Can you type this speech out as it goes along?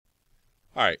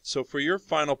All right, so for your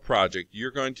final project,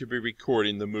 you're going to be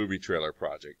recording the movie trailer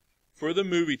project. For the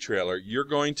movie trailer, you're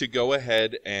going to go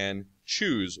ahead and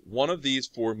choose one of these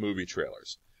 4 movie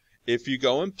trailers. If you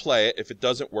go and play it, if it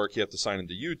doesn't work, you have to sign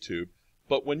into YouTube.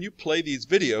 But when you play these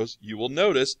videos, you will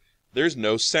notice there's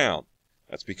no sound.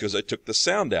 That's because I took the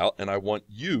sound out, and I want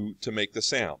you to make the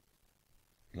sound.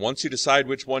 Once you decide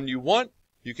which one you want,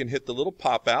 you can hit the little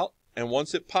pop out, and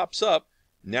once it pops up,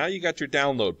 now you got your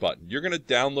download button. You're going to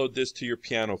download this to your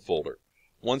piano folder.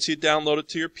 Once you download it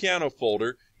to your piano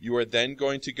folder, you are then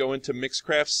going to go into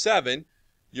Mixcraft 7.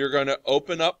 You're going to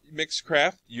open up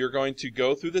Mixcraft. You're going to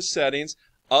go through the settings.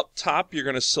 Up top, you're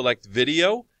going to select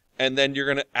video, and then you're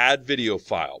going to add video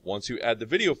file. Once you add the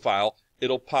video file,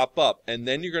 it'll pop up, and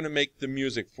then you're going to make the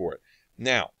music for it.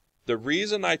 Now, the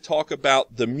reason I talk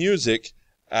about the music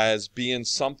as being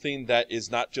something that is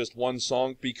not just one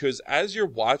song, because as you're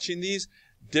watching these,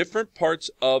 different parts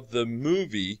of the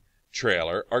movie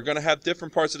trailer are going to have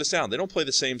different parts of the sound. They don't play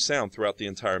the same sound throughout the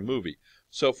entire movie.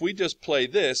 So if we just play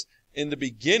this, in the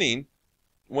beginning,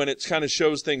 when it kind of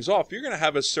shows things off, you're going to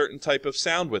have a certain type of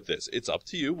sound with this. It's up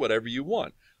to you, whatever you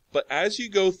want. But as you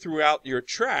go throughout your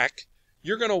track,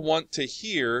 you're going to want to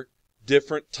hear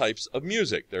different types of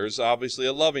music. There's obviously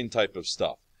a loving type of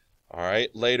stuff. All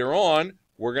right, later on,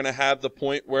 we're going to have the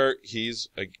point where he's,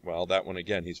 well, that one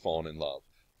again, he's fallen in love.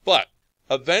 But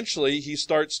eventually, he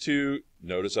starts to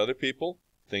notice other people.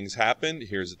 Things happen.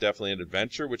 Here's definitely an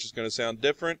adventure, which is going to sound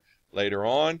different. Later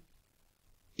on,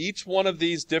 each one of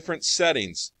these different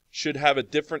settings should have a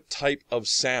different type of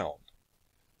sound.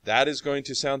 That is going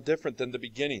to sound different than the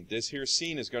beginning. This here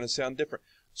scene is going to sound different.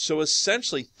 So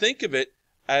essentially, think of it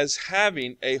as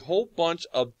having a whole bunch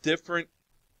of different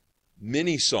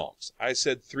mini songs. I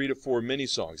said 3 to 4 mini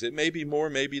songs. It may be more,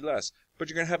 maybe less, but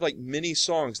you're going to have like mini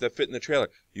songs that fit in the trailer.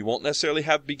 You won't necessarily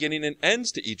have beginning and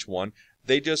ends to each one.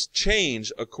 They just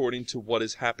change according to what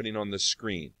is happening on the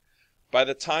screen. By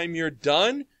the time you're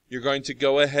done, you're going to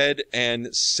go ahead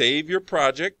and save your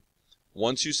project.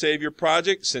 Once you save your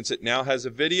project, since it now has a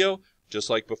video, just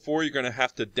like before, you're going to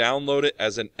have to download it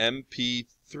as an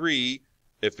MP3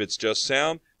 if it's just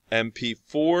sound,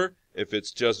 MP4 if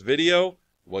it's just video.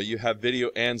 Well, you have video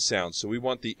and sound. So we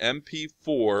want the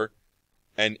MP4,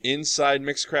 and inside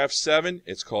Mixcraft 7,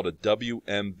 it's called a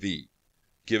WMV.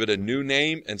 Give it a new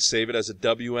name and save it as a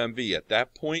WMV. At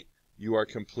that point, you are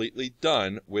completely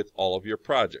done with all of your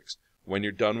projects. When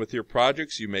you're done with your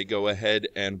projects, you may go ahead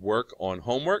and work on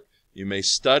homework. You may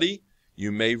study.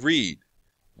 You may read.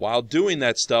 While doing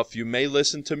that stuff, you may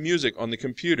listen to music on the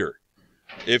computer.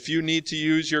 If you need to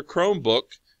use your Chromebook,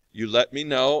 you let me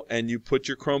know, and you put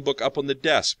your Chromebook up on the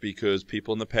desk, because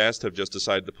people in the past have just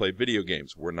decided to play video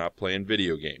games. We're not playing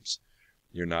video games.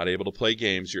 You're not able to play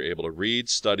games. You're able to read,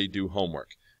 study, do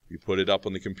homework. You put it up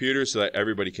on the computer so that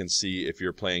everybody can see if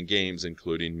you're playing games,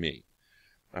 including me.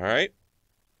 All right?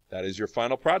 That is your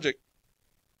final project.